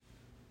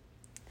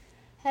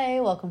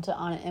Hey, welcome to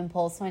On an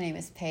Impulse. My name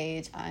is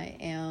Paige. I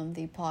am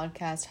the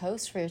podcast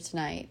host for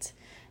tonight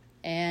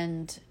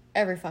and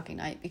every fucking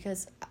night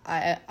because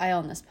I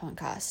own this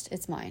podcast.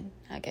 It's mine.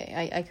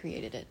 Okay, I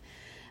created it.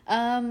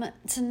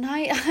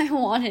 Tonight I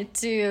wanted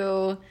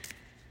to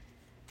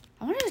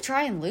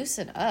try and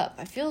loosen up.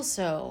 I feel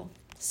so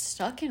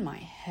stuck in my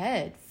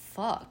head.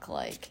 Fuck,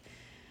 I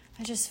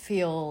just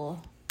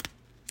feel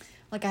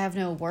like I have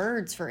no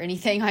words for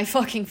anything. I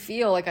fucking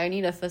feel like I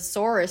need a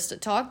thesaurus to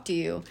talk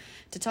to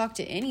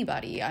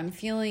anybody. I'm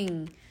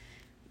feeling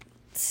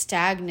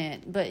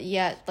stagnant, but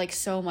yet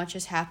so much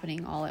is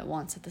happening all at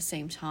once at the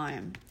same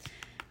time.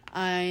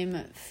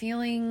 I'm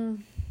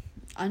feeling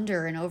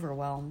under and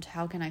overwhelmed.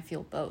 How can I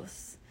feel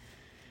both?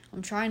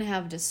 I'm trying to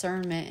have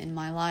discernment in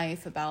my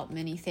life about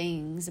many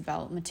things,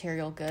 about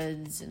material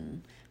goods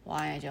and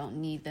why I don't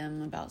need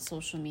them, about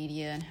social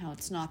media and how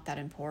it's not that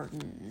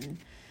important, and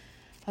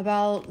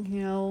about,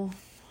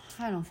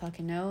 I don't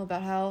fucking know,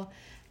 about how,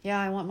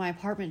 I want my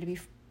apartment to be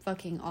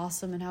fucking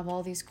awesome and have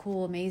all these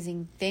cool,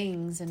 amazing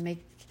things and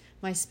make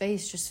my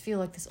space just feel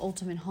like this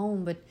ultimate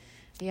home. But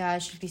I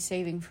should be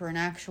saving for an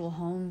actual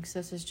home because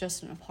this is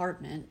just an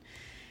apartment.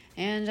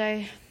 And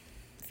I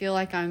feel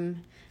like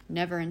I'm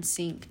never in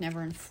sync,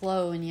 never in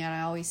flow, and yet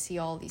I always see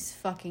all these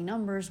fucking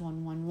numbers,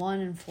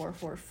 111 and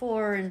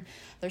 444, and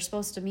they're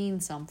supposed to mean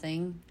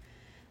something.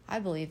 I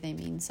believe they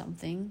mean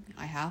something.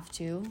 I have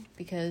to,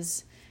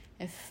 because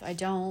if I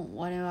don't,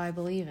 what do I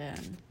believe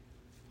in?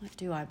 What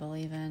do I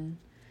believe in?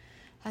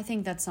 I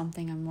think that's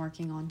something I'm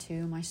working on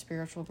too. My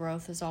spiritual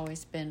growth has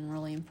always been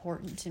really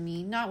important to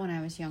me. Not when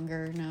I was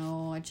younger,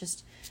 no. I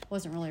just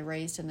wasn't really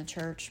raised in the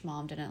church.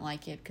 Mom didn't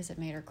like it because it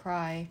made her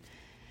cry.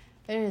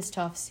 It is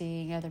tough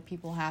seeing other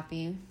people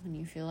happy when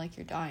you feel like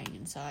you're dying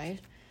inside.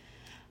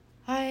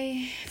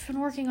 I've been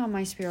working on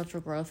my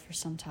spiritual growth for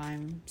some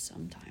time.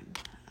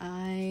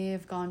 I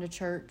have gone to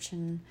church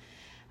and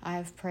I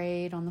have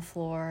prayed on the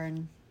floor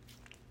and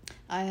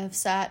I have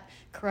sat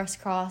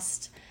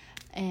crisscrossed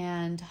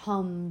and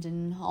hummed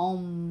and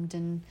ommed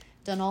and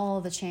done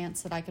all the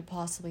chants that I could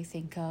possibly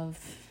think of.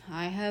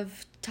 I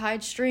have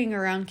tied string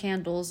around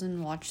candles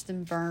and watched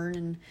them burn,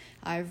 and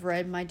I've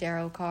read my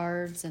tarot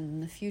cards,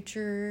 and the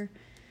future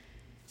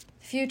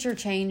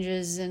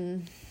changes,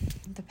 and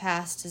the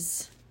past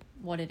is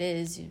what it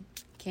is. You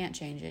can't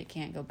change it,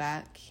 can't go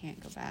back.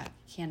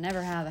 Can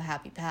never have a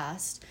happy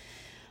past.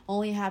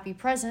 Only a happy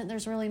present.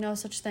 There's really no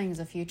such thing as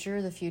a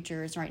future. The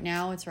future is right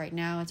now. It's right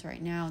now.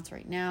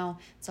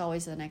 It's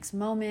always the next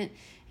moment.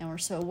 And we're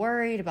so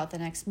worried about the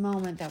next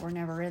moment that we're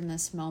never in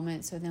this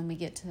moment. So then we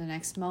get to the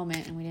next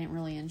moment and we didn't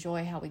really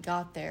enjoy how we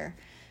got there.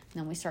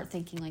 And then we start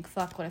thinking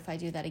fuck, what if I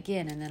do that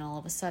again? And then all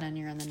of a sudden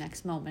you're in the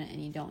next moment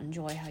and you don't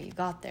enjoy how you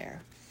got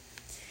there.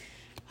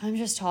 I'm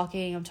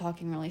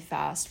talking really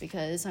fast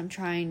because I'm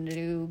trying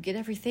to get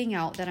everything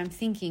out that I'm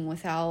thinking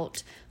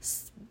without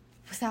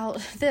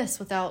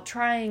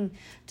trying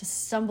to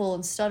stumble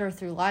and stutter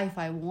through life.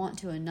 I want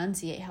to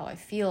enunciate how I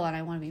feel, and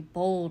I want to be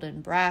bold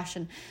and brash,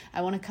 and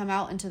I want to come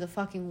out into the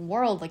fucking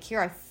world.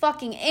 Here I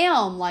fucking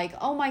am.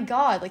 Oh my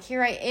God,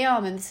 here I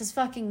am, and this is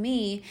fucking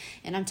me,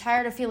 and I'm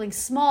tired of feeling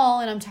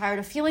small, and I'm tired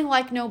of feeling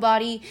like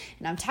nobody,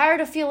 and I'm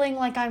tired of feeling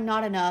like I'm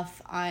not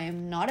enough.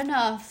 I'm not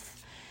enough.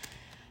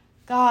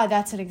 God,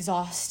 that's an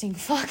exhausting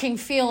fucking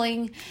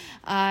feeling.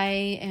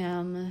 I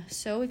am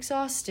so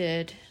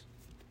exhausted.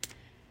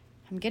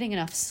 I'm getting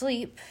enough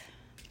sleep,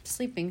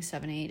 sleeping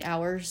 7-8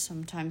 hours,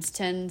 sometimes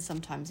 10,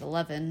 sometimes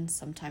 11,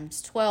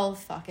 sometimes 12.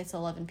 Fuck, it's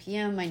 11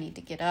 p.m. I need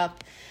to get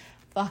up.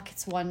 Fuck,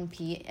 it's 1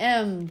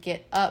 p.m.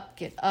 Get up.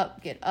 Did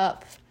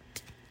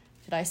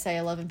I say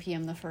 11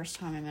 p.m. the first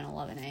time? I meant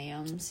 11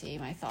 a.m. See,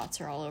 my thoughts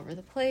are all over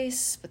the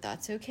place, but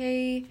that's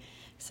okay.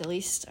 Because at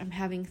least I'm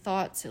having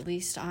thoughts. At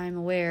least I'm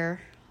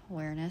aware.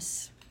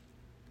 Awareness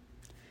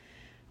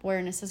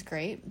is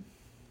great.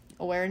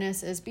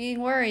 Awareness is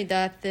being worried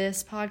that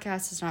this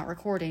podcast is not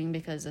recording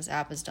because this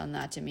app has done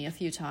that to me a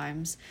few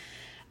times.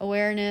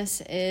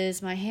 Awareness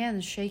is my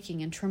hands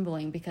shaking and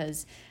trembling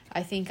because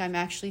I think I'm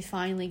actually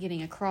finally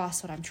getting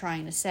across what I'm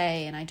trying to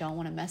say, and I don't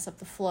want to mess up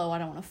the flow. I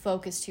don't want to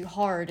focus too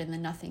hard and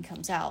then nothing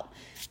comes out.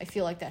 I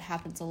feel like that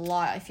happens a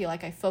lot. I feel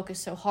like I focus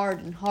so hard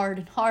and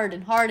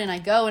I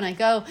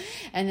go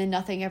and then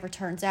nothing ever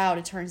turns out.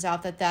 It turns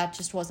out that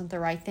just wasn't the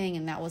right thing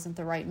and that wasn't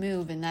the right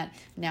move, and that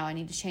now I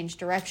need to change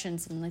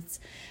directions. And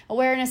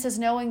awareness is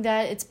knowing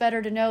that it's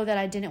better to know that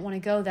I didn't want to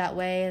go that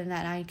way and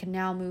that I can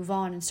now move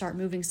on and start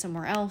moving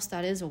somewhere else.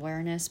 That is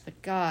awareness,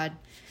 but God,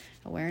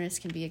 awareness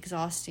can be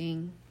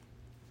exhausting.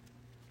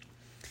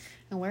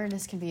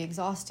 Awareness can be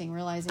exhausting,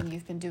 realizing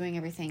you've been doing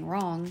everything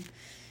wrong.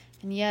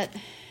 And yet,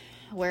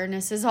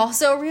 awareness is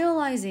also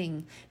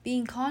realizing,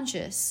 being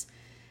conscious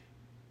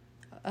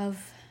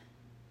of,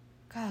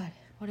 God,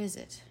 what is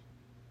it?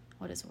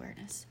 What is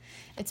awareness?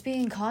 It's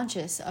being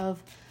conscious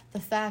of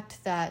the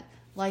fact that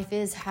life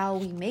is how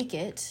we make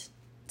it.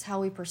 It's how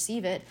we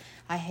perceive it.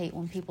 I hate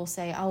when people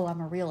say, "Oh,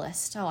 I'm a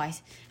realist." I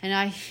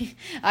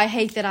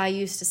hate that I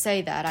used to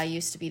say that. I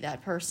used to be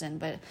that person,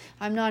 but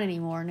I'm not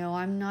anymore. No,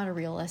 I'm not a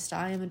realist.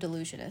 I am a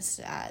delusionist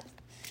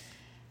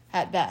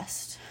at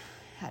best.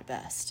 at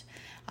best.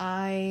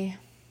 I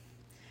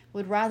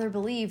would rather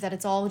believe that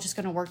it's all just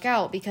going to work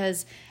out,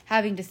 because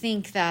having to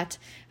think that,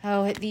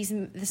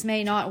 this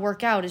may not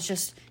work out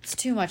it's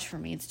too much for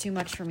me. It's too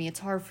much for me.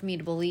 It's hard for me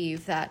to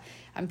believe that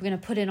I'm going to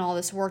put in all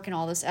this work and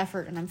all this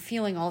effort, and I'm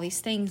feeling all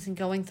these things and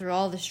going through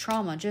all this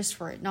trauma just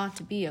for it not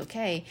to be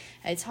okay.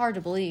 It's hard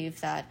to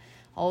believe that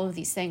all of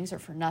these things are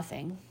for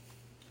nothing.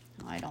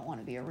 I don't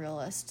want to be a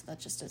realist. That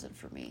just isn't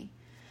for me.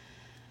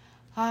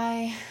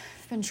 I've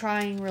been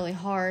trying really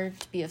hard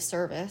to be of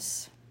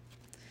service.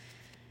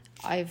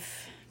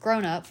 I've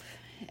grown up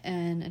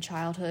in a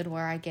childhood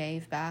where I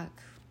gave back,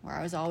 where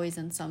I was always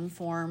in some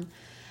form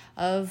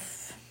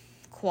of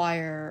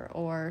choir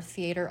or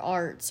theater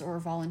arts or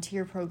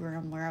volunteer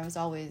program where I was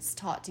always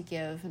taught to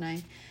give,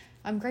 and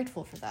I'm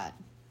grateful for that.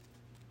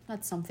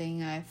 That's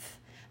something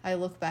I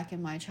look back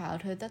in my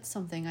childhood, that's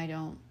something I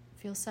don't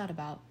feel sad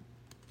about.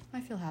 I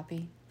feel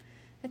happy.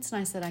 It's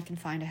nice that I can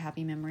find a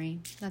happy memory.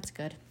 That's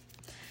good.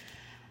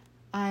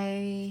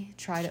 I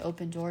try to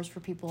open doors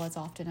for people as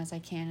often as I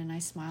can, and I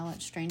smile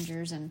at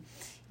strangers, and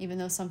even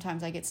though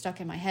sometimes I get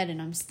stuck in my head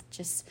and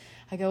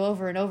I go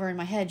over and over in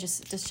my head,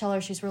 just tell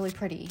her she's really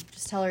pretty.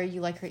 Just tell her you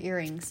like her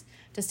earrings.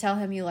 Just tell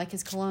him you like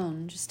his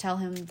cologne. Just tell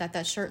him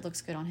that shirt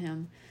looks good on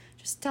him.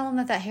 Just tell him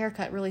that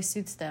haircut really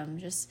suits them.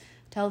 Just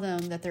tell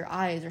them that their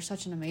eyes are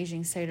such an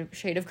amazing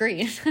shade of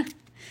green.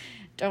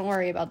 Don't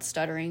worry about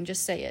stuttering.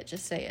 Just say it.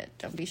 Just say it.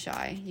 Don't be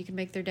shy. You can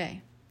make their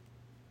day.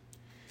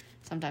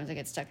 Sometimes I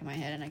get stuck in my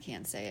head and I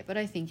can't say it, but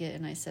I think it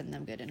and I send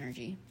them good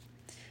energy.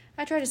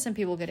 I try to send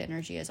people good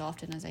energy as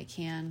often as I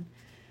can.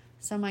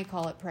 Some might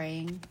call it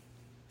praying.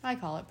 I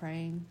call it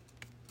praying.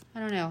 I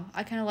don't know.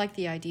 I kind of like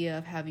the idea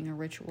of having a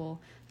ritual.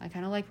 I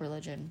kind of like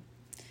religion.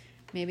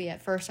 Maybe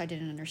at first I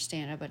didn't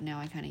understand it, but now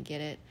I kind of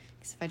get it.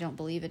 Because if I don't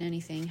believe in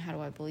anything, how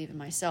do I believe in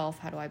myself?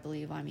 How do I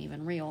believe I'm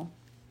even real?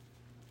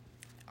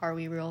 Are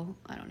we real?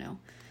 I don't know.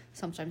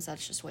 Sometimes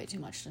that's just way too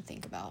much to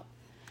think about.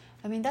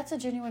 I mean, that's a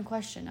genuine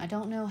question. I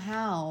don't know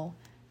how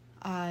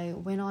I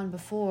went on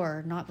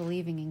before not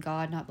believing in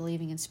God, not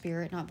believing in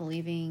spirit, not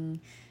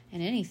believing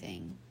in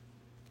anything.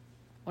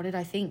 What did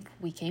I think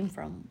we came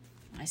from?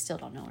 I still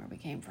don't know where we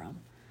came from.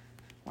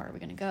 Where are we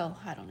going to go?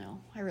 I don't know.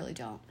 I really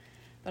don't.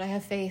 But I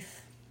have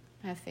faith.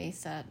 I have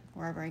faith that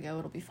wherever I go,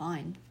 it'll be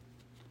fine.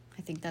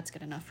 I think that's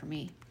good enough for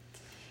me.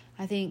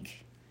 I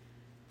think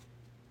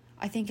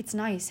it's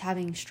nice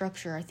having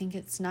structure. I think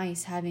it's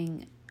nice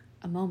having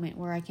a moment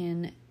where I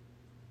can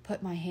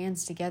put my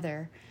hands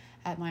together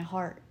at my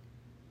heart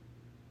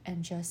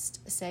and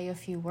just say a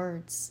few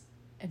words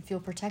and feel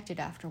protected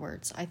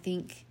afterwards. I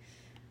think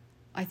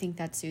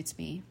that suits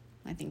me.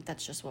 I think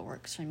that's just what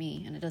works for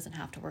me, and it doesn't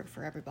have to work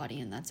for everybody,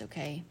 and that's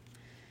okay.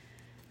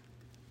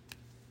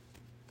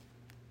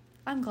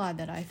 I'm glad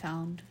that I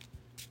found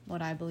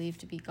what I believe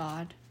to be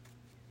God.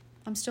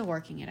 I'm still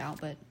working it out,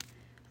 but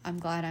I'm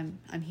glad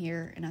I'm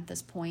here and at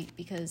this point,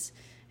 because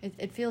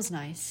it feels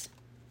nice.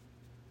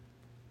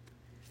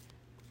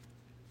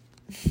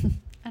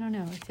 I don't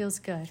know, it feels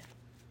good.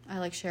 I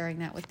like sharing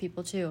that with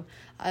people too.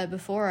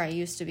 Before I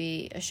used to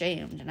be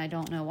ashamed, and I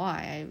don't know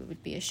why. I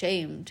would be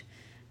ashamed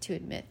to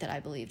admit that I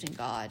believed in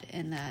God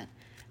and that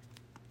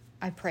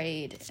I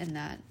prayed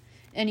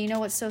and you know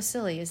what's so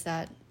silly is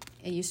that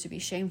it used to be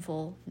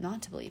shameful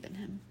not to believe in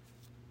him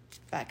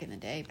back in the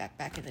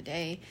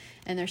day,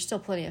 and there's still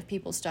plenty of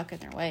people stuck in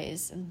their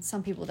ways, and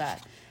some people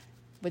that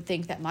would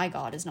think that my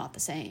God is not the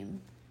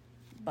same.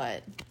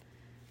 But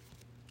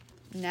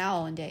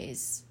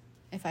nowadays,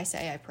 if I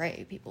say I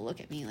pray, people look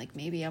at me like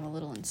maybe I'm a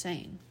little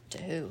insane.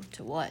 To who?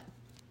 To what?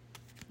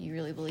 You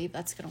really believe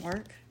that's going to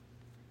work?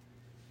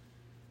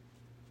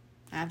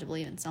 I have to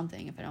believe in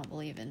something. If I don't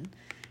believe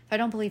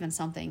in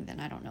something, then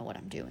I don't know what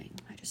I'm doing.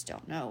 I just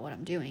don't know what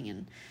I'm doing.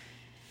 And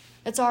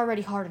it's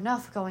already hard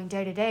enough going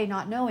day to day,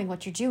 not knowing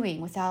what you're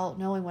doing without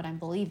knowing what I'm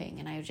believing.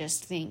 And I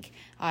just think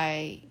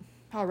I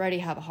already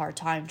have a hard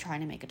time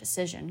trying to make a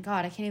decision.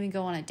 God, I can't even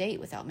go on a date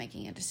without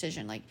making a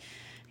decision. Like,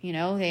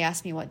 they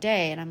asked me what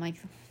day, and I'm like,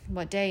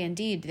 what day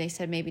indeed? They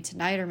said maybe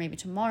tonight or maybe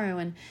tomorrow.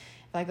 And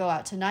if I go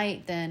out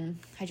tonight, then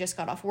I just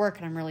got off work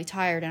and I'm really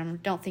tired and I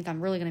don't think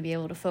I'm really going to be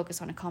able to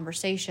focus on a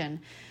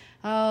conversation.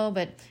 Oh,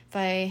 but if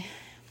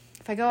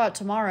I go out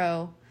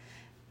tomorrow,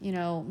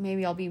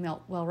 maybe I'll be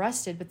well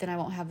rested, but then I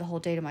won't have the whole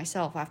day to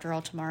myself. After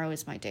all, tomorrow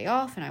is my day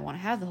off and I want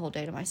to have the whole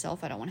day to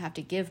myself. I don't want to have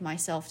to give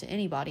myself to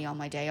anybody on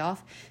my day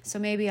off. So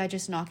maybe I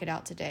just knock it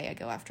out today. I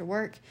go after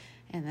work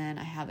and then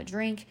I have a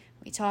drink.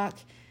 We talk.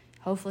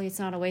 Hopefully it's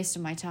not a waste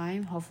of my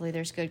time. Hopefully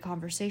there's good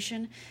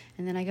conversation.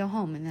 And then I go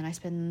home and then I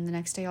spend the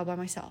next day all by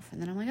myself.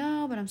 And then I'm like,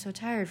 oh, but I'm so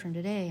tired from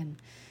today. And,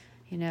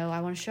 I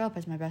want to show up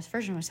as my best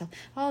version of myself.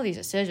 All these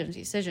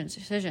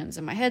decisions.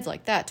 And my head's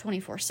like that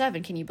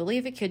 24/7. Can you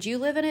believe it? Could you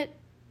live in it?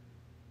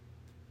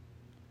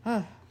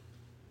 Oh.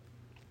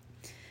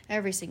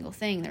 Every single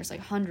thing, there's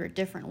like 100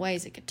 different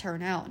ways it could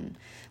turn out. And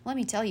let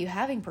me tell you,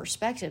 having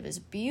perspective is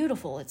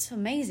beautiful. It's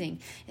amazing.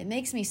 It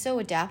makes me so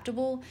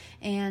adaptable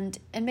and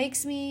it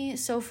makes me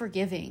so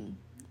forgiving.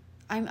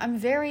 I'm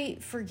very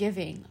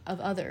forgiving of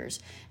others.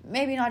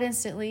 Maybe not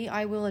instantly,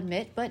 I will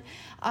admit, but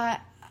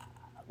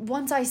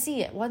once I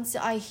see it, once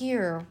I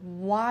hear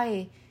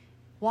why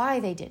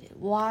they did it,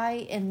 why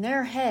in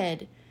their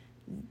head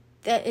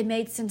that it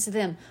made sense to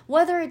them,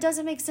 whether it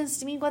doesn't make sense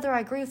to me, whether I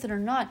agree with it or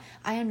not,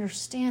 I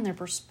understand their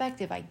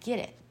perspective. I get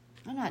it.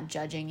 I'm not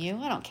judging you.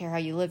 I don't care how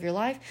you live your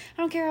life.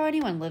 I don't care how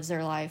anyone lives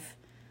their life.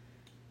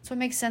 It's what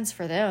makes sense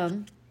for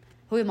them.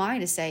 Who am I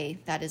to say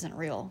that isn't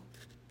real?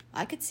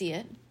 I could see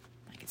it.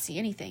 I could see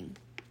anything.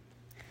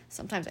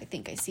 Sometimes I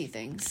think I see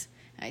things.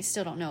 And I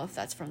still don't know if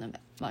that's from the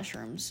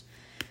mushrooms.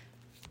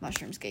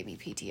 Mushrooms gave me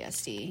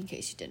PTSD, in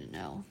case you didn't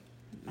know.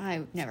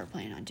 I never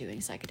plan on doing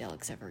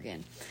psychedelics ever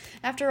again.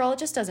 After all, it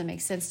just doesn't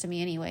make sense to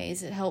me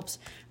anyways. It helps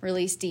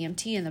release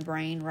DMT in the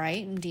brain,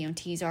 right? And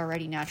DMT is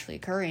already naturally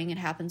occurring. It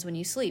happens when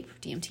you sleep.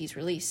 DMT is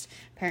released.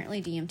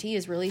 Apparently, DMT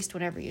is released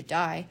whenever you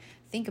die.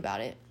 Think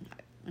about it.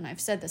 And I've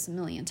said this a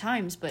million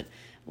times, but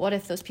what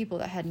if those people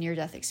that had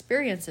near-death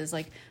experiences,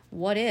 like,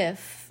 what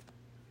if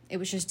it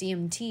was just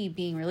DMT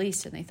being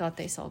released and they thought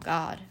they saw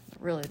God,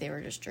 but really they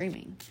were just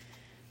dreaming?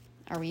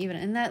 Are we even?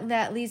 And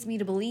that leads me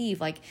to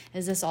believe, like,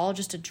 is this all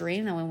just a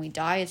dream? That when we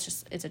die,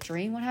 it's a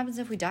dream? What happens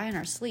if we die in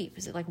our sleep?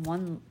 Is it like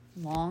one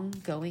long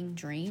going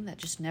dream that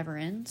just never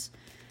ends?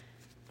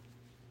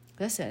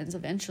 This ends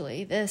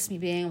eventually. Me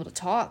being able to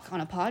talk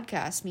on a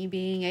podcast, me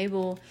being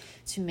able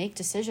to make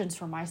decisions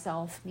for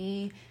myself,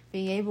 me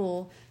being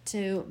able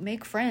to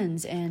make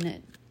friends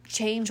and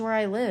change where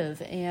I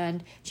live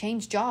and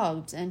change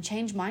jobs and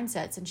change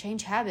mindsets and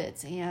change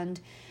habits and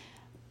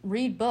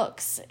read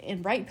books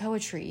and write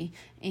poetry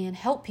and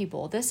help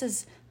people. This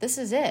is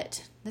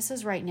it. This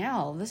is right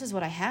now. This is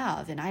what I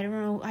have. And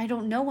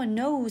no one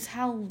knows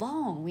how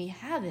long we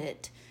have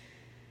it.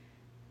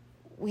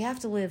 We have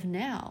to live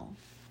now.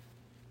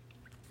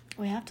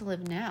 We have to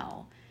live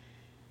now.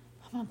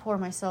 I'm going to pour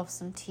myself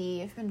some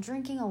tea. I've been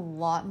drinking a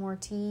lot more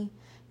tea.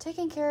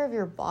 Taking care of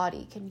your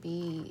body can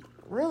be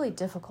really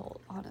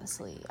difficult,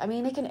 honestly. I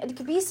mean, it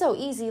can be so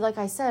easy. Like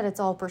I said,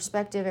 it's all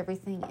perspective,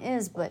 everything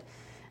is, but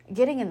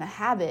getting in the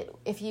habit,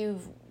 if you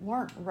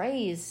weren't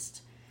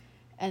raised,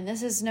 and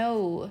this is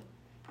no,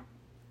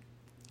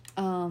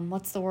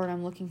 what's the word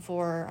I'm looking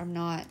for? I'm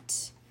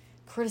not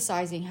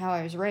criticizing how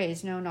I was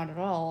raised. No, not at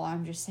all.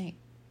 I'm just saying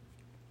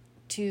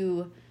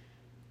to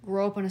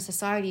grow up in a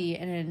society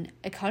and in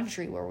a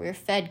country where we're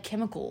fed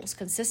chemicals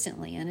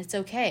consistently, and it's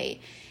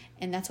okay.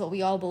 And that's what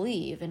we all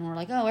believe. And we're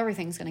like, oh,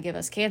 everything's going to give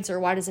us cancer.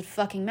 Why does it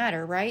fucking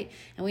matter, right?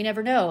 And we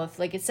never know. If,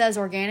 like, it says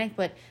organic,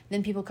 but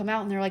then people come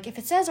out and they're like, if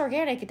it says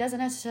organic, it doesn't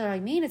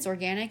necessarily mean it's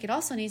organic. It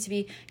also needs to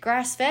be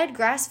grass-fed,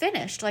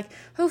 grass-finished. Like,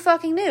 who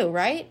fucking knew,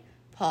 right?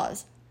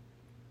 Pause.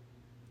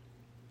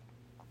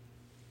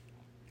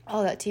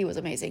 Oh, that tea was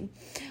amazing.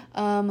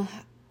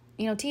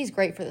 Tea is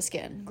great for the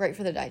skin, great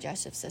for the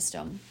digestive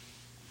system.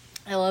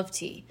 I love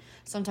tea.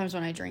 Sometimes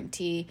when I drink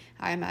tea,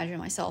 I imagine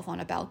myself on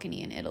a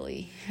balcony in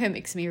Italy. It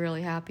makes me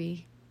really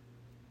happy.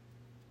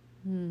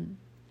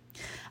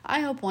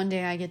 I hope one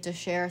day I get to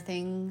share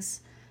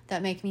things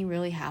that make me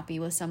really happy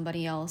with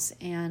somebody else,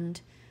 and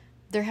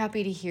they're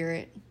happy to hear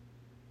it.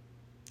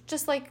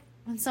 Just like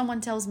when someone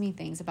tells me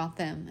things about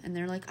them, and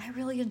they're like, I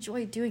really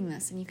enjoy doing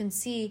this, and you can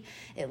see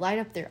it light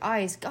up their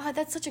eyes. God,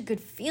 that's such a good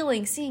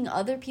feeling, seeing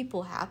other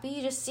people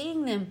happy, just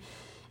seeing them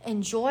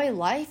enjoy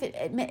life.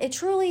 It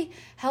truly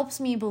helps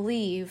me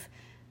believe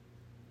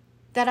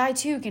that I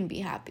too can be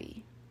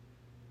happy.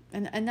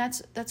 And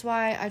that's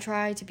why I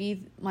try to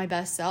be my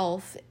best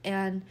self.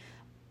 And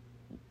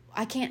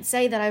I can't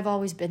say that I've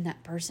always been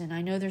that person.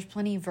 I know there's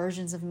plenty of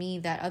versions of me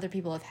that other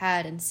people have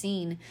had and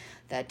seen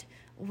that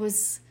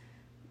was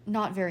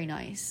not very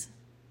nice,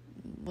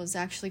 was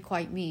actually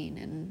quite mean,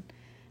 and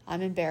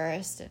I'm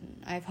embarrassed,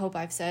 and I hope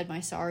I've said my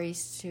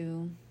sorries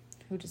to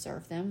who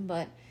deserve them,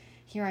 but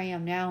here I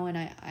am now, and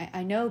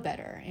I know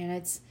better, and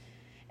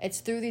it's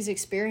through these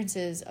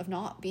experiences of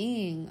not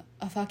being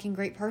a fucking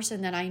great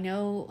person that I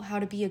know how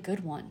to be a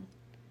good one.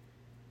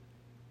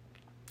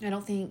 I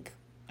think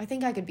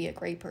I could be a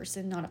great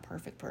person, not a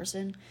perfect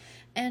person.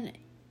 And,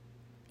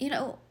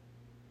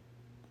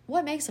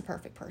 what makes a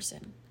perfect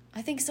person?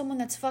 I think someone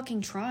that's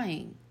fucking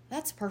trying.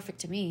 That's perfect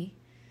to me.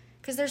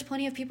 Because there's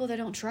plenty of people that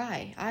don't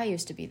try. I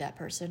used to be that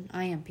person.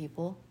 I am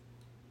people.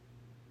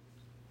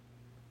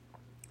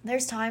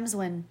 There's times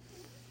when,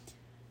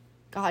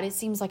 God, it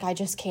seems like I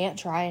just can't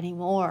try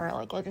anymore.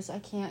 Like, I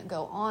can't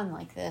go on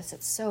like this.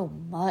 It's so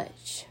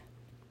much.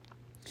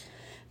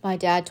 My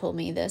dad told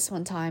me this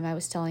one time. I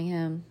was telling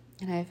him,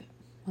 and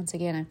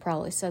I've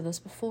probably said this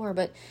before,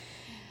 but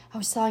I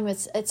was telling him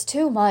it's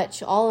too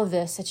much, all of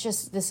this. It's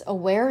just, this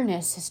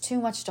awareness is too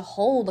much to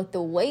hold. Like,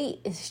 the weight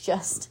is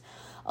just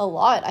a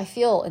lot. I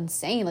feel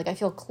insane. Like, I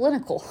feel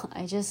clinical.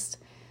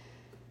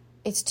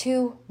 It's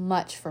too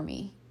much for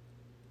me.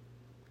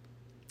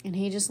 And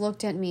he just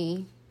looked at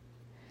me,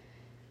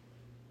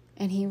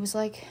 and he was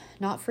like,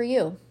 not for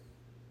you.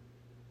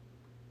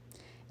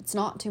 It's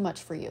not too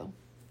much for you.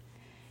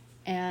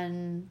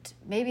 And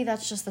maybe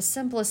that's just the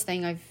simplest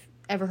thing I've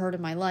ever heard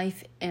in my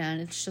life, and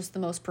it's just the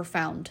most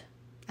profound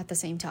at the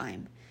same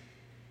time.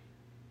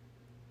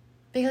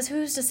 Because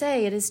who's to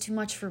say it is too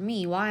much for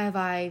me? Why have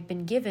I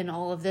been given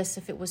all of this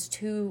if it was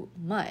too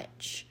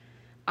much?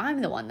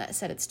 I'm the one that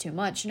said it's too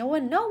much. No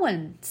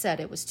one said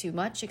it was too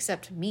much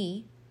except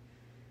me.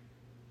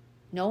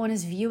 No one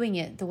is viewing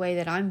it the way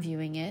that I'm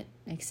viewing it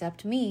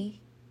except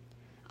me.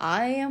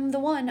 I am the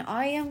one.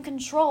 I am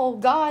control.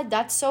 God,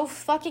 that's so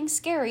fucking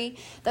scary.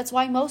 That's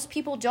why most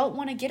people don't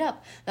want to get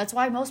up. That's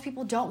why most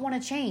people don't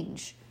want to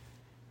change.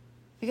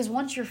 Because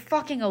once you're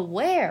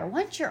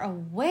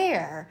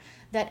aware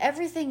that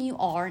everything you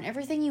are and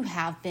everything you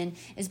have been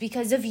is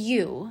because of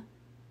you,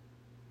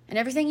 and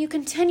everything you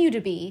continue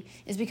to be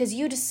is because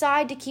you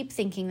decide to keep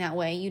thinking that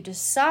way, you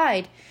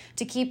decide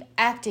to keep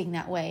acting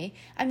that way.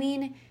 I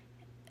mean,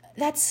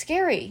 that's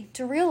scary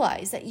to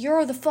realize that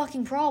you're the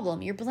fucking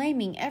problem. You're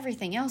blaming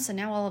everything else, and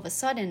now all of a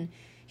sudden,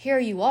 here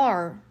you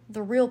are,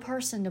 the real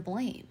person to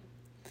blame.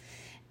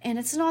 And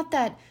it's not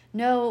that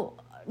no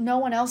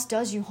one else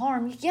does you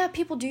harm. Yeah,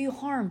 people do you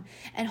harm,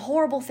 and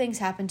horrible things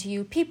happen to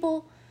you.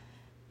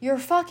 Your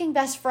fucking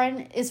best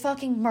friend is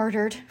fucking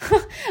murdered.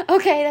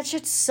 Okay, that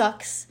shit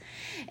sucks.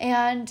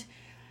 And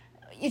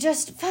you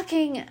just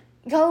fucking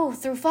go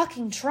through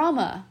fucking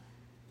trauma.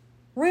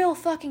 Real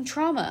fucking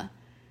trauma.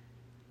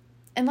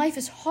 And life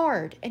is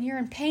hard, and you're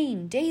in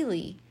pain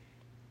daily.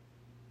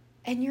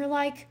 And you're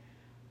like,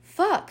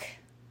 fuck.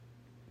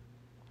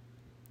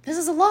 This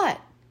is a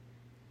lot.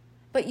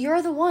 But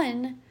you're the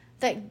one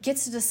that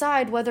gets to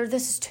decide whether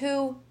this is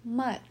too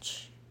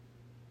much.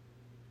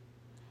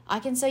 I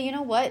can say, you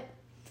know what?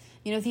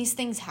 These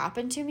things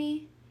happen to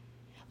me,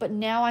 but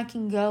now I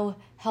can go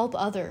help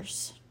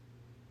others.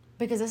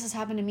 Because this has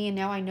happened to me, and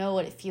now I know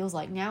what it feels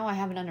like. Now I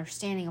have an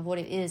understanding of what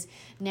it is.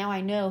 Now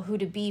I know who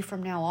to be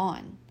from now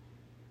on.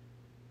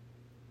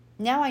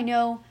 Now I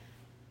know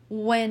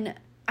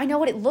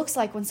what it looks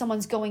like when someone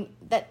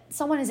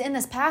is in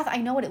this path. I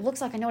know what it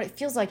looks like. I know what it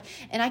feels like.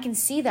 And I can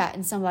see that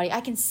in somebody.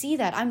 I can see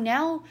that. I'm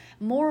now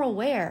more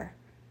aware.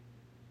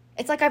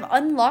 It's like I've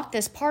unlocked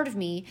this part of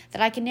me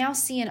that I can now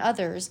see in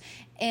others.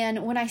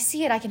 And when I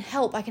see it, I can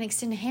help. I can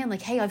extend a hand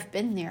like, hey, I've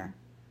been there.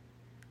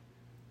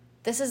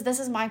 This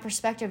is my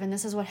perspective, and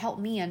this is what helped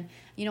me. And,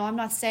 I'm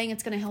not saying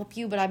it's going to help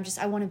you, but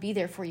I want to be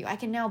there for you. I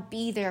can now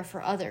be there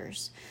for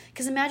others.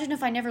 Because imagine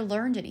if I never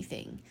learned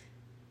anything.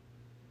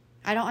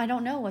 I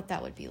don't know what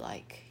that would be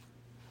like.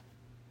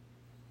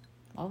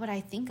 What would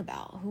I think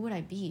about? Who would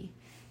I be?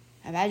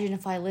 Imagine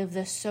if I lived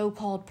this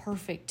so-called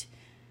perfect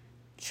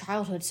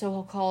childhood,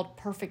 so-called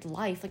perfect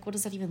life. Like, what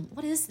is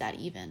that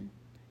even?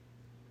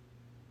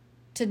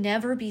 To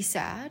never be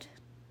sad?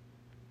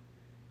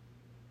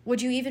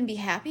 Would you even be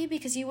happy?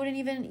 Because you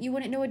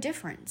wouldn't know a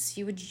difference.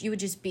 You would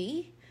just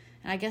be.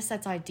 And I guess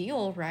that's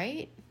ideal,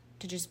 right?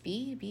 To just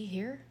be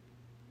here.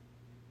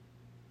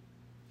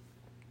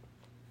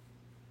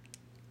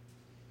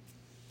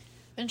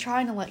 Been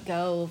trying to let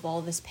go of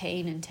all this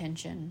pain and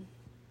tension.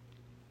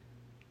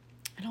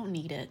 I don't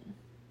need it.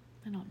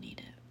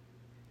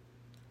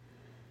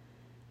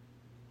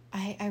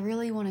 I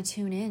really want to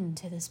tune in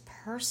to this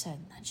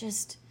person that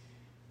just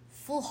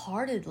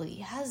full-heartedly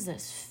has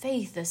this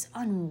faith, this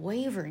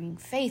unwavering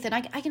faith. And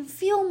I can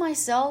feel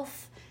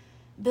myself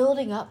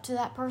building up to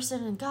that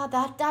person. And God,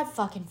 that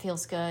fucking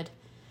feels good.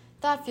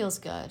 That feels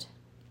good.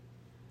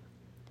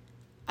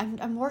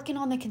 I'm working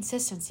on the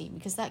consistency,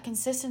 because that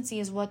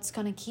consistency is what's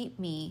going to keep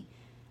me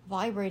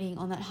vibrating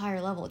on that higher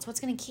level. It's what's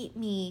going to keep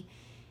me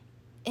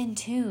in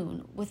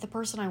tune with the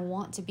person I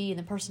want to be and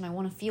the person I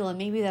want to feel. And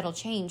maybe that'll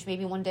change.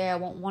 Maybe one day I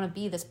won't want to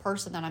be this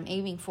person that I'm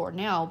aiming for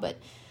now, but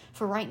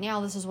for right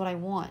now, this is what I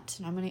want,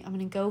 and I'm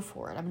gonna go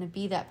for it. I'm gonna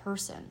be that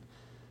person,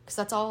 because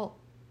that's all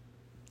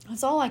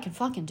I can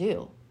fucking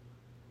do.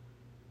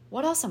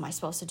 What else am I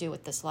supposed to do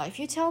with this life?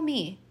 You tell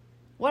me.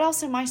 What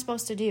else am I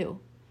supposed to do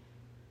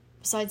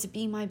besides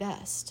be my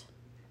best?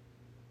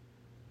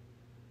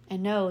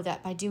 And know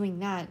that by doing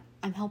that,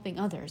 I'm helping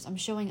others. I'm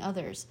showing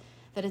others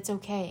that it's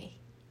okay.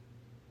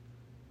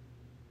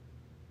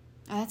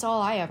 And that's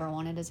all I ever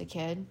wanted as a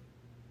kid.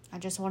 I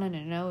just wanted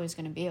to know it was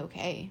gonna be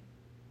okay.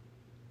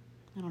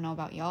 I don't know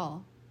about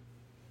y'all.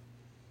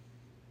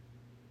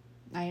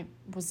 I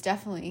was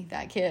definitely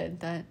that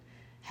kid that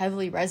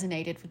heavily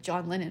resonated with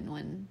John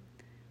Lennon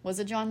was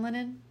it John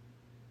Lennon?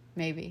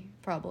 Maybe,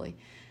 probably.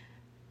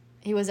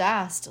 He was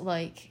asked,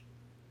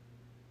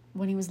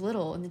 when he was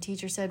little, and the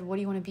teacher said, what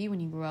do you want to be when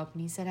you grow up?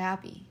 And he said,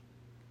 happy.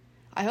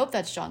 I hope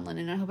that's John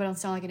Lennon. I hope I don't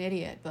sound like an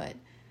idiot, but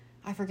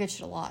I forget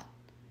shit a lot.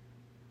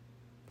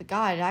 But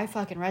God, I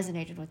fucking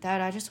resonated with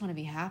that. I just want to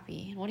be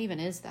happy. What even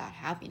is that,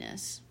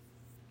 happiness?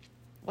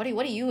 What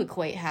do you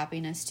equate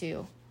happiness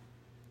to?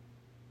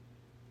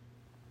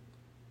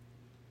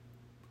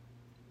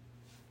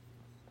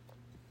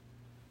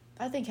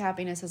 I think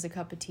happiness is a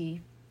cup of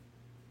tea.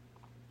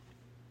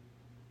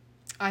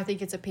 I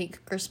think it's a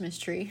pink Christmas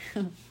tree.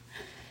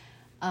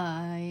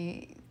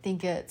 I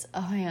think it's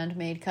a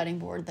handmade cutting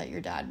board that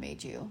your dad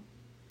made you.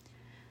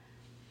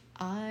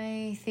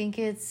 I think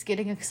it's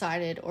getting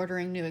excited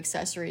ordering new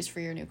accessories for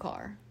your new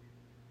car.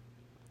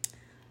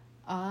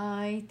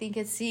 I think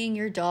it's seeing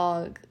your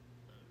dog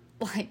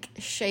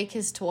shake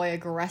his toy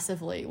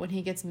aggressively when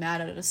he gets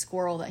mad at a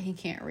squirrel that he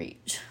can't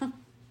reach.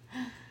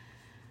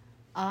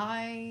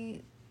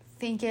 I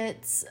think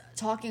it's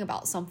talking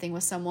about something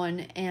with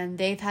someone and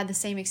they've had the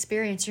same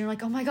experience. You're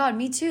like, oh my God,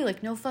 me too.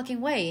 Like, no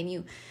fucking way.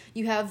 And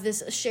you have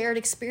this shared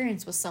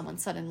experience with someone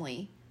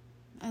suddenly.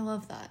 I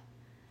love that.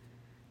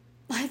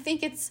 I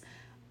think it's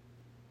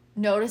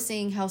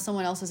noticing how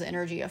someone else's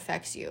energy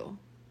affects you.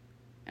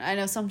 And I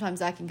know sometimes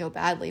that can go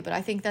badly, but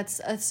I think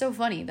that's so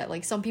funny that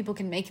like some people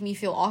can make me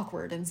feel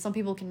awkward and some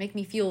people can make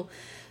me feel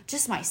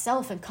just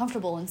myself and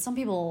comfortable, and some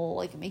people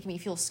like make me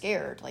feel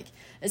scared. Like,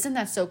 isn't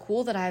that so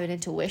cool that I have an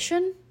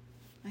intuition?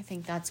 I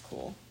think that's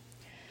cool.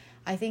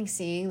 I think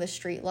seeing the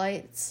street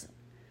lights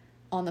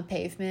on the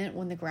pavement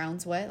when the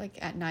ground's wet, like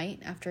at night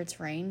after it's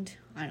rained,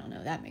 I don't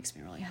know, that makes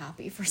me really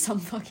happy for some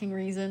fucking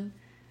reason.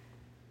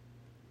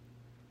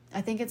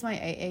 I think it's my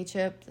AA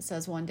chip that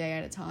says one day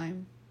at a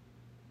time.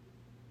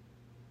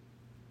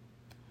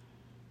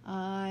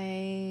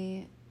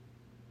 I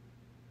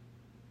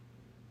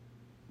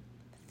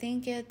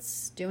think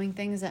it's doing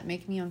things that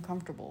make me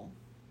uncomfortable,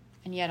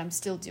 and yet I'm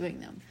still doing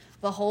them.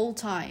 The whole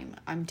time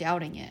I'm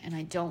doubting it and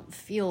I don't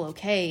feel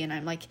okay, and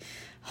I'm like,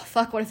 oh,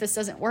 fuck, what if this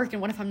doesn't work,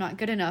 and what if I'm not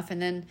good enough,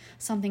 and then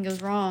something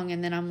goes wrong,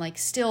 and then I'm like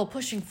still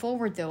pushing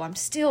forward though. I'm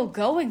still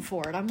going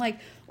for it. I'm like,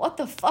 what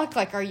the fuck?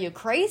 Like, are you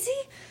crazy?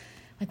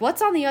 Like,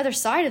 what's on the other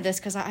side of this?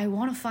 Because I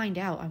want to find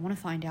out. I want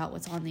to find out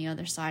what's on the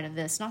other side of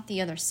this. Not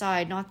the other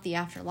side, not the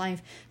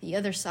afterlife. The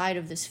other side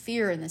of this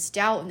fear and this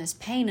doubt and this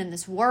pain and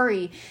this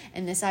worry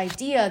and this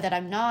idea that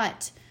I'm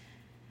not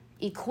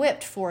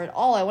equipped for it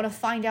all. I want to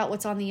find out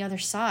what's on the other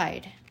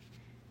side.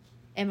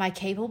 Am I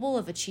capable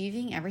of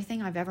achieving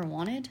everything I've ever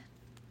wanted?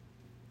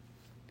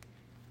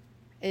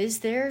 Is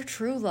there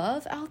true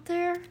love out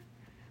there?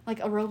 Like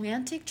a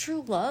romantic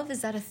true love?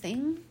 Is that a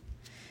thing?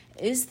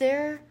 Is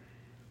there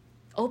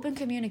open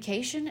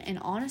communication and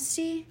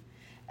honesty?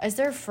 Is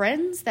there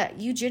friends that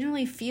you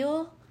genuinely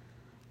feel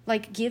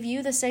like give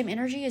you the same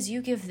energy as you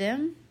give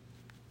them?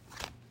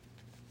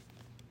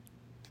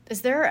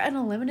 Is there an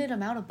unlimited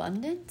amount of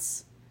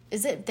abundance?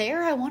 Is it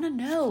there? I want to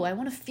know. I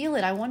want to feel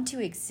it. I want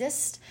to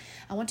exist.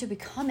 I want to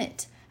become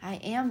it. I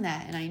am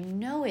that, and I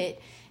know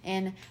it.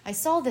 And I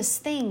saw this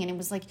thing, and it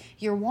was like,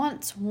 your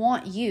wants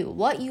want you.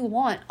 What you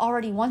want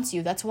already wants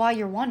you. That's why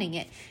you're wanting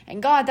it.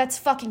 And God, that's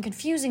fucking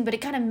confusing, but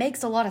it kind of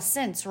makes a lot of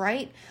sense,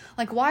 right?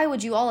 Like, why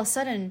would you all of a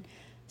sudden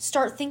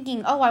start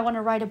thinking, oh, I want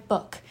to write a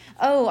book.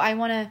 Oh, I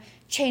want to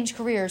change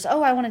careers.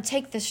 Oh, I want to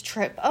take this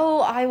trip. Oh,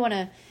 I want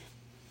to,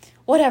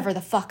 whatever the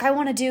fuck, I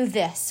want to do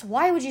this.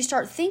 Why would you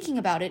start thinking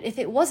about it if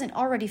it wasn't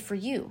already for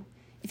you?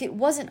 If it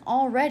wasn't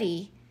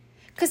already...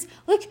 Because,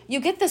 look, you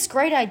get this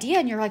great idea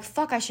and you're like,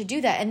 fuck, I should do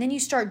that. And then you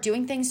start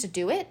doing things to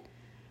do it.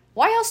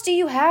 Why else do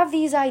you have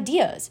these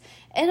ideas?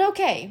 And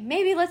okay,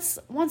 maybe let's,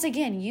 once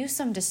again, use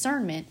some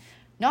discernment.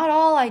 Not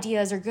all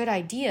ideas are good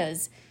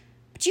ideas,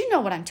 but you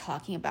know what I'm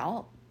talking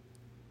about.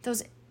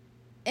 Those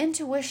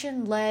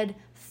intuition-led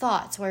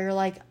thoughts where you're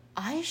like,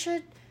 I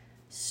should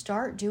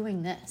start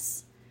doing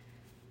this.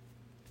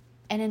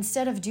 And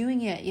instead of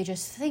doing it, you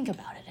just think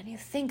about it and you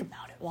think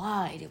about it.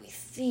 Why do we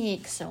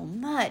think so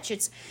much?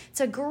 It's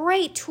a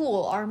great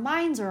tool. Our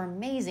minds are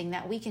amazing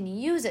that we can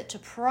use it to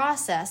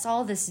process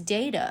all this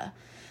data,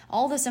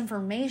 all this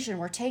information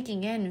we're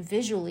taking in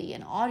visually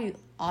and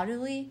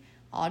audibly.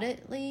 How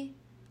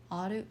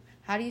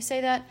do you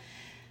say that?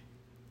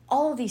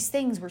 All of these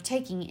things we're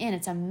taking in.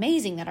 It's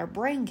amazing that our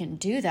brain can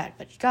do that.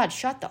 But God,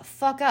 shut the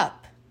fuck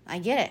up. I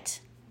get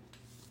it.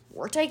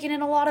 We're taking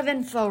in a lot of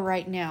info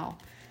right now.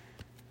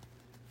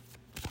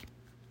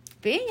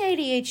 Being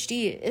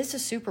ADHD is a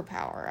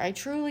superpower. I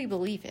truly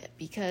believe it,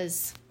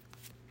 because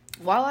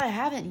while I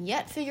haven't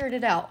yet figured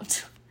it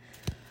out,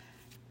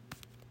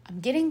 I'm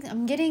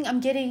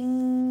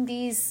getting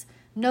these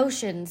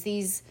notions,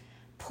 these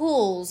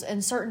pulls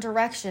in certain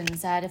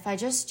directions that if I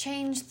just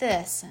change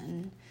this,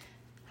 and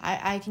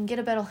I can get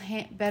a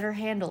better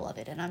handle of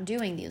it, and I'm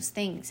doing these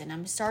things, and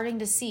I'm starting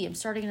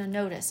to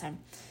notice, I'm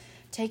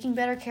taking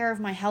better care of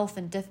my health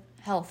and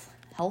health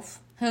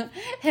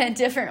in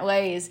different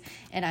ways,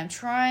 and I'm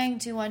trying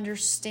to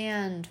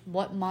understand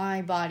what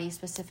my body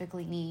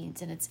specifically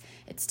needs. And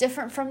it's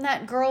different from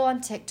that girl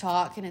on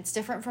TikTok, and it's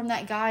different from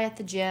that guy at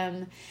the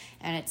gym,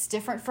 and it's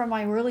different from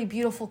my really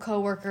beautiful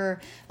coworker.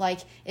 Like,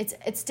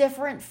 it's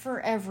different for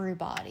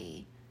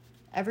everybody.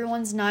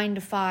 Everyone's 9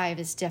 to 5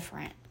 is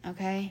different,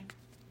 okay?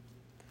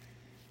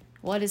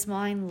 What does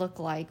mine look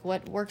like?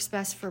 What works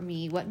best for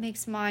me? What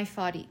makes my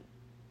body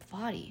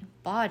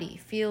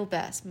feel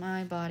best?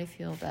 My body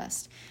feel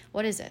best.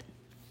 What is it?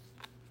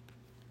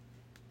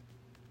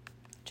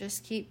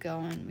 Just keep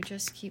going. We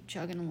just keep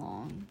chugging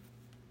along.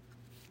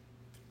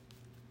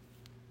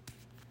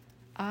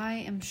 I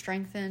am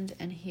strengthened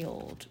and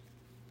healed,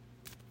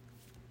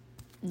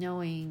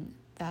 knowing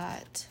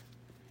that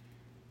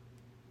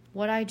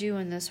what I do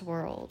in this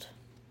world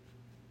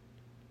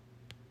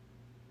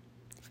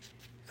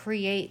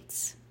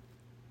creates,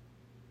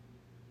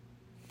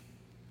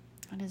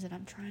 what is it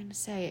I'm trying to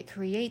say? It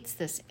creates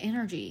this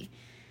energy.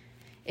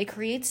 It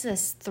creates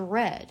this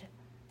thread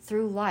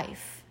through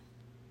life.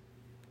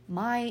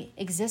 My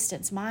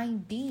existence, my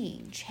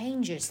being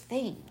changes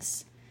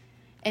things.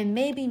 And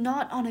maybe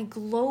not on a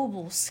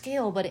global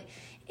scale, but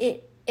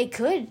it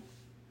could.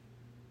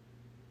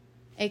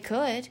 It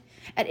could.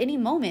 At any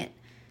moment,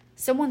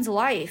 someone's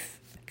life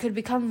could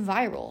become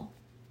viral.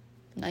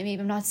 I mean,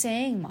 I'm not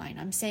saying mine.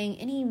 I'm saying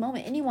any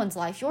moment, anyone's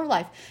life, your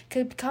life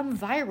could become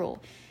viral.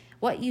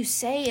 What you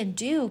say and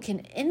do can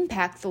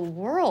impact the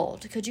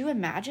world. Could you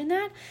imagine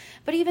that?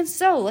 But even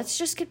so, let's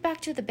just get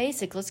back to the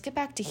basic. Let's get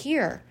back to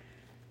here.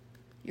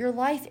 Your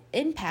life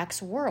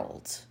impacts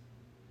worlds.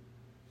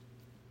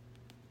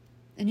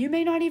 And you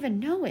may not even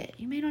know it.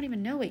 You may not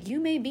even know it.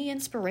 You may be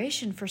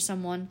inspiration for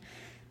someone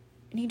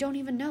and you don't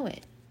even know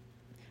it.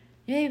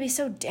 You may be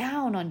so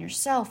down on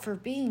yourself for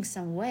being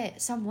some way,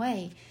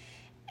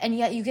 and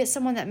yet you get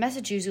someone that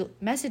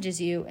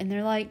messages you and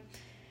they're like,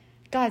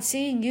 God,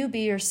 seeing you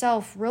be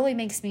yourself really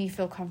makes me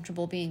feel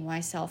comfortable being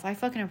myself. I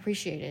fucking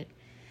appreciate it.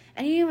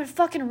 And you didn't even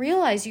fucking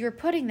realize you were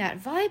putting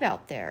that vibe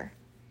out there.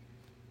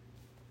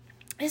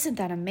 Isn't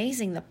that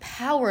amazing? The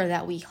power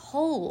that we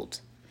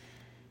hold.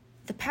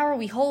 The power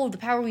we hold, the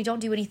power we don't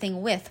do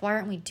anything with. Why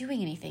aren't we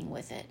doing anything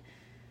with it?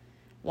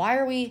 Why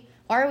are we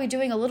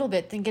doing a little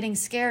bit then getting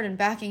scared and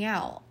backing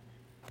out?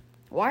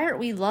 Why aren't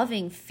we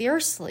loving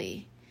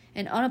fiercely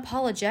and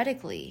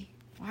unapologetically?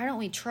 Why don't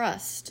we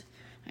trust?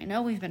 I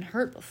know we've been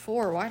hurt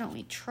before. Why don't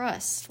we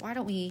trust? Why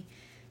don't we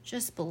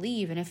just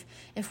believe? And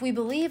if we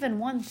believe in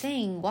one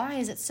thing, why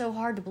is it so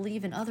hard to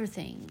believe in other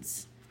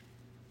things?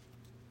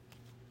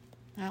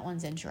 That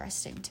one's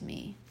interesting to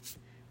me.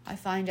 I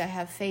find I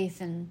have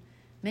faith in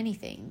many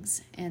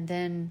things, and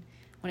then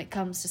when it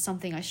comes to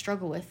something I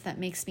struggle with, that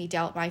makes me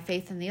doubt my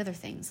faith in the other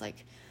things.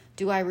 Like,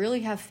 do I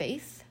really have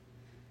faith?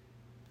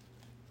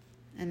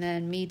 And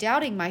then me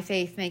doubting my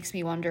faith makes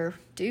me wonder,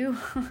 do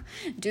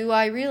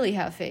I really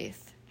have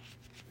faith?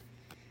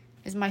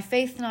 Is my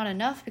faith not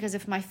enough? Because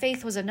if my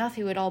faith was enough,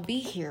 it would all be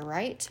here,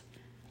 right?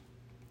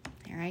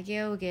 There I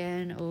go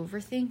again,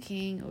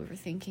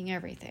 overthinking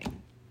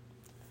everything.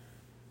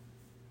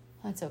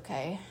 That's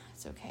okay.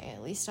 It's okay.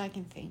 At least I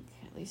can think.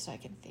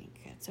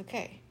 It's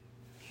okay.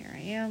 Here I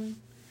am.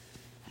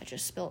 I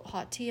just spilt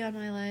hot tea on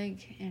my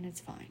leg, and it's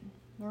fine.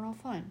 We're all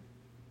fine.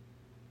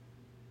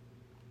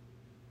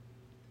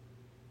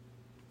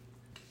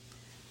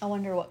 I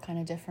wonder what kind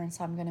of difference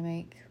I'm going to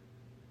make.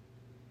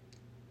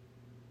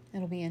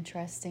 It'll be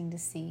interesting to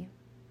see.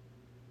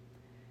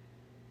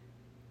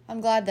 I'm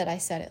glad that I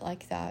said it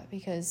like that,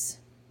 because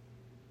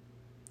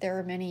there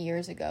were many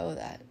years ago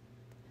that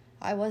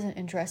I wasn't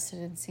interested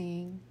in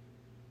seeing.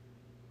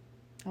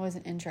 I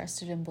wasn't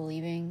interested in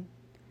believing.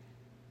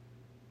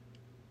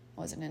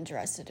 I wasn't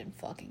interested in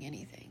fucking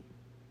anything.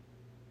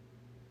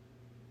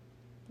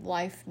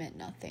 Life meant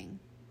nothing.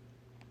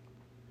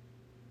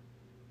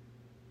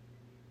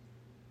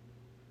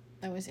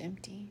 I was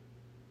empty.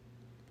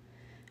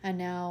 And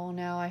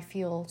now I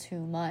feel too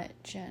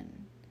much,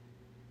 and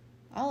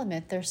I'll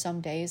admit there's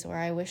some days where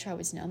I wish I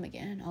was numb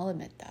again. I'll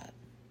admit that.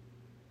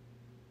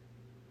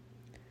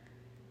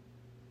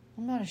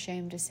 I'm not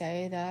ashamed to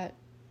say that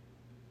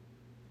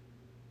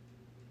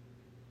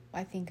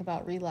I think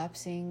about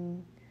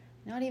relapsing,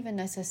 not even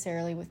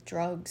necessarily with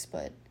drugs,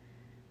 but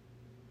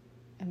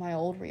in my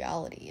old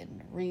reality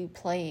and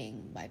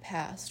replaying my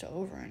past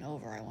over and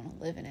over. I want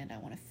to live in it. I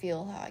want to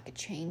feel how I could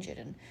change it.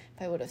 And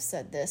if I would have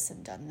said this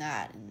and done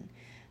that, and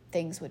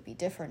things would be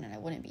different and I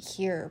wouldn't be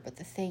here. But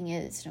the thing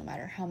is, no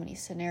matter how many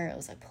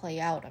scenarios I play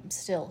out, I'm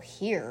still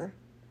here.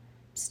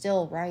 I'm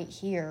still right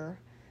here.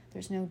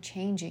 There's no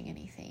changing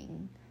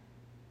anything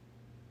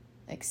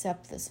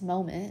except this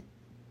moment.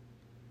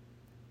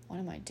 What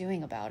am I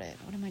doing about it?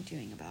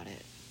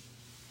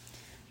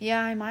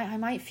 Yeah, I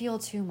might feel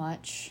too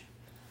much.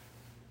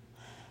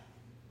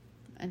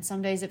 And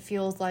some days it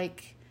feels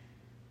like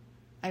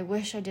I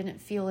wish I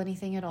didn't feel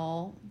anything at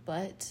all,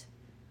 but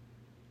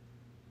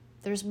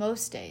there's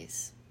most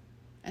days,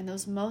 and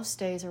those most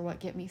days are what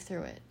get me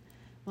through it.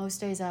 Most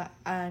days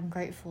I'm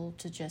grateful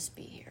to just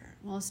be here.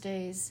 Most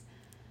days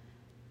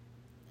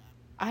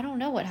I don't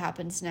know what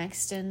happens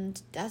next,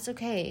 and that's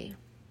okay.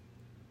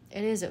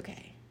 It is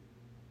okay.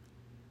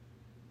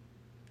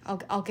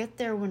 I'll get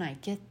there when I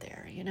get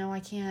there. I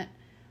can't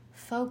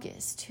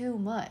focus too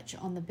much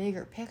on the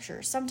bigger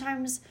picture.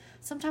 Sometimes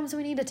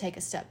we need to take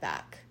a step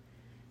back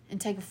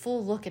and take a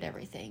full look at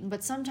everything.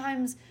 But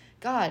sometimes,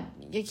 God,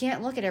 you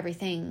can't look at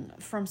everything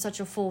from such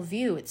a full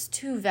view. It's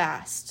too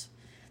vast.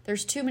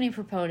 There's too many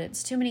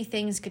proponents. Too many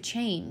things could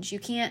change. You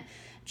can't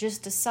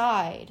just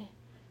decide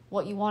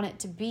what you want it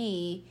to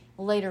be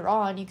later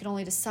on. You can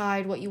only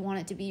decide what you want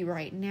it to be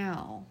right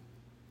now.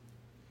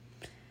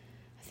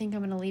 I think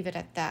I'm going to leave it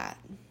at that.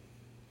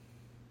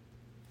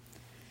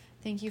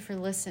 Thank you for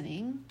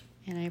listening,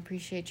 and I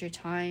appreciate your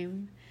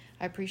time.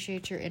 I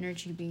appreciate your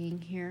energy being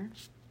here.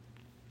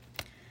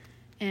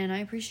 And I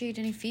appreciate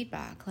any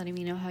feedback, letting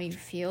me know how you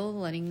feel,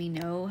 letting me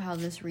know how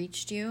this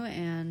reached you,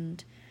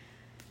 and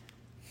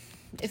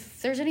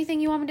if there's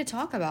anything you want me to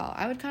talk about,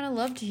 I would kind of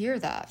love to hear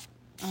that.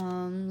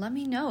 Let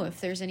me know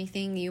if there's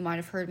anything you might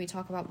have heard me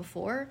talk about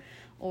before,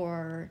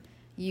 or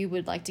you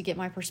would like to get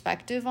my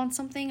perspective on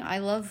something. I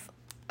love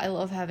I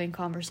love having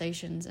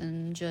conversations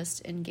and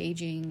just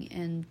engaging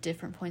in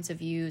different points of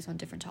views on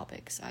different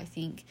topics. I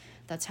think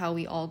that's how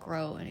we all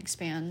grow and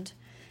expand.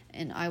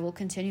 And I will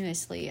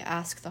continuously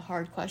ask the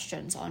hard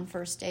questions on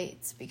first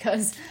dates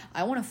because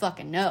I want to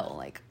fucking know,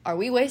 like, are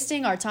we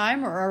wasting our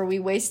time or are we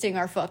wasting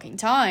our fucking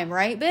time,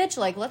 right, bitch?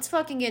 Like, let's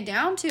fucking get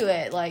down to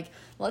it. Like,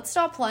 let's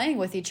stop playing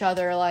with each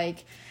other.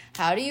 Like,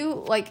 how do you,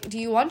 like, do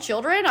you want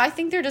children? I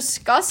think they're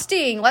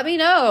disgusting. Let me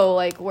know.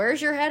 Like,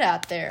 where's your head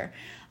at there?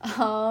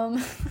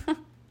 I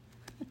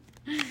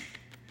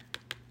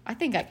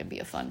think I could be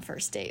a fun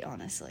first date,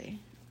 honestly.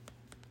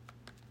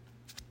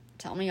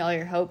 Tell me all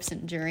your hopes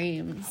and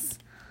dreams.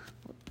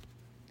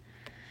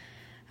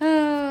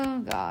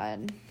 Oh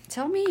God,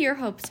 tell me your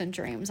hopes and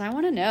dreams. I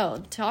want to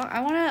know.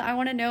 I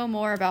want to know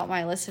more about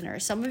my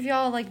listeners. Some of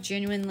y'all like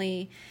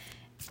genuinely.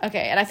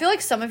 Okay, and I feel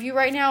like some of you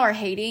right now are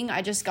hating.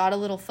 I just got a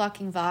little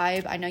fucking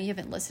vibe. I know you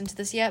haven't listened to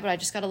this yet, but I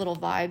just got a little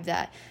vibe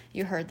that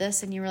you heard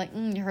this and you were like,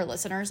 you're her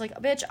listeners. Like,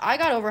 bitch, I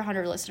got over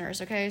 100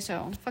 listeners, okay?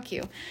 So, fuck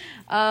you.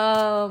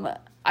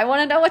 I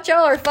want to know what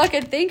y'all are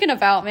fucking thinking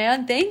about,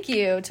 man. Thank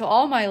you to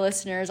all my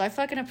listeners. I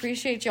fucking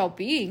appreciate y'all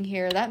being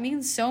here. That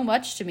means so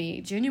much to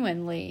me,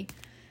 genuinely.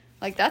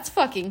 Like, that's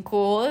fucking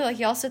cool. Like,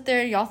 y'all sit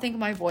there, y'all think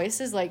my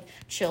voice is, like,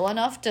 chill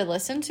enough to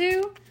listen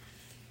to?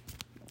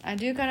 I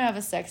do kind of have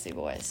a sexy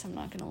voice, I'm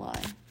not gonna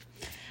lie.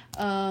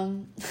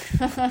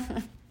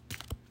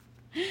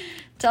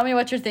 Tell me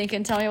what you're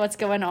thinking. Tell me what's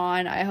going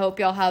on. I hope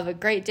y'all have a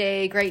great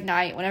day, great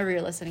night, whenever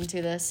you're listening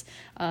to this.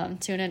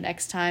 Tune in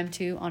next time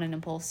to On an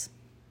Impulse.